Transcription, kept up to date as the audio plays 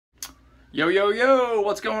Yo, yo, yo,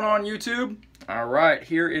 what's going on, YouTube? All right,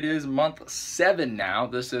 here it is, month 7 now.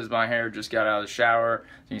 This is my hair, just got out of the shower.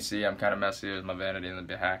 You can see I'm kind of messy with my vanity in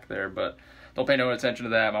the hack there, but don't pay no attention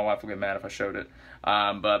to that. My wife will get mad if I showed it.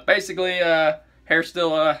 But basically, hair's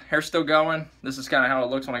still going. This is kind of how it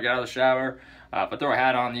looks when I get out of the shower. If I throw a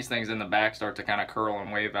hat on, these things in the back start to kind of curl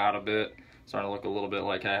and wave out a bit. Starting to look a little bit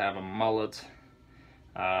like I have a mullet.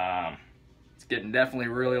 It's getting definitely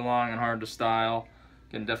really long and hard to style.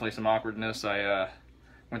 Getting definitely some awkwardness. I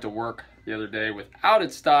went to work the other day without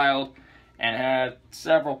it styled and had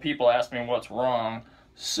several people ask me what's wrong.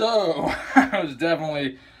 So I was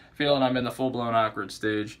definitely feeling I'm in the full-blown awkward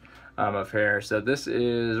stage of hair. So this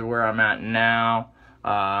is where I'm at now.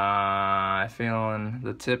 Feeling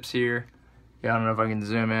the tips here. Yeah, I don't know if I can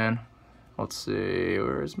zoom in. Let's see,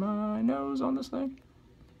 where's my nose on this thing?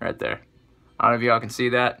 Right there. I don't know if y'all can see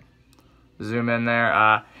that. Zoom in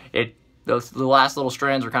there. The last little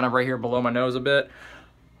strands are kind of right here below my nose a bit.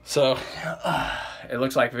 So it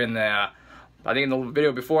looks like in the, I think in the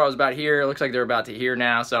video before I was about here, it looks like they're about to here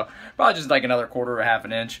now. So probably just like another quarter or half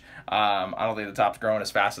an inch. I don't think the top's growing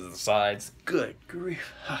as fast as the sides. Good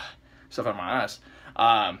grief. Stuff on my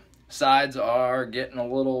eyes. Sides are getting a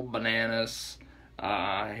little bananas.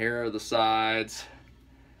 Here are the sides.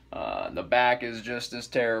 The back is just as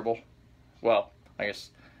terrible. Well, I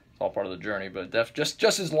guess all part of the journey, but just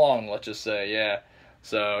as long, let's just say. Yeah,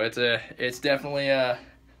 so it's definitely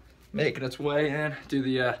making its way in. Do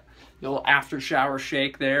the little after shower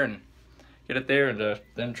shake there and get it there, and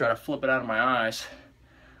then try to flip it out of my eyes.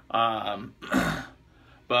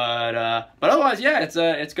 But otherwise, yeah,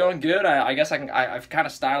 it's going good. I guess I've kind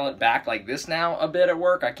of styled it back like this now a bit at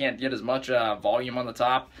work. I can't get as much volume on the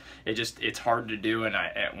top. It's hard to do, and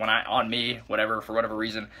on me, for whatever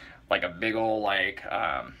reason, like a big old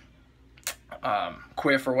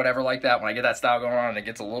quiff or whatever like that, when I get that style going on and it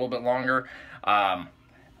gets a little bit longer,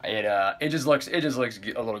 it just looks a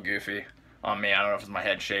little goofy on me. I don't know if it's my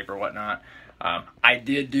head shape or whatnot. I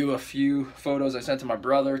did do a few photos I sent to my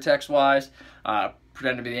brother text-wise,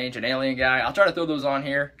 pretending to be the ancient alien guy. I'll try to throw those on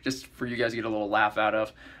here just for you guys to get a little laugh out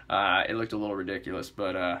of. It looked a little ridiculous,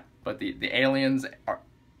 but the aliens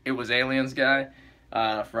it was aliens guy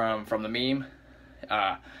from the meme.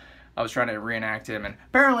 I was trying to reenact him, and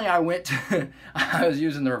apparently I was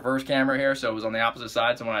using the reverse camera here, so it was on the opposite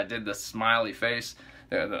side. So when I did the smiley face,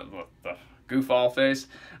 the goof-all face,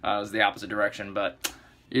 it was the opposite direction. But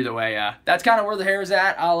either way, that's kind of where the hair is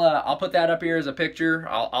at. I'll put that up here as a picture.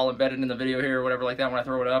 I'll embed it in the video here or whatever like that when I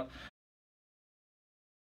throw it up.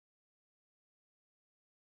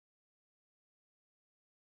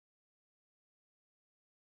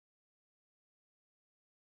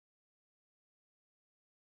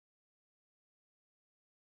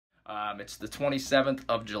 It's the 27th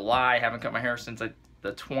of July. I haven't cut my hair since the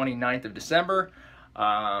 29th of December.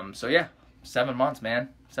 So yeah, 7 months, man.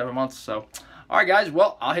 7 months. So, all right, guys.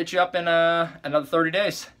 Well, I'll hit you up in another 30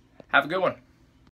 days. Have a good one.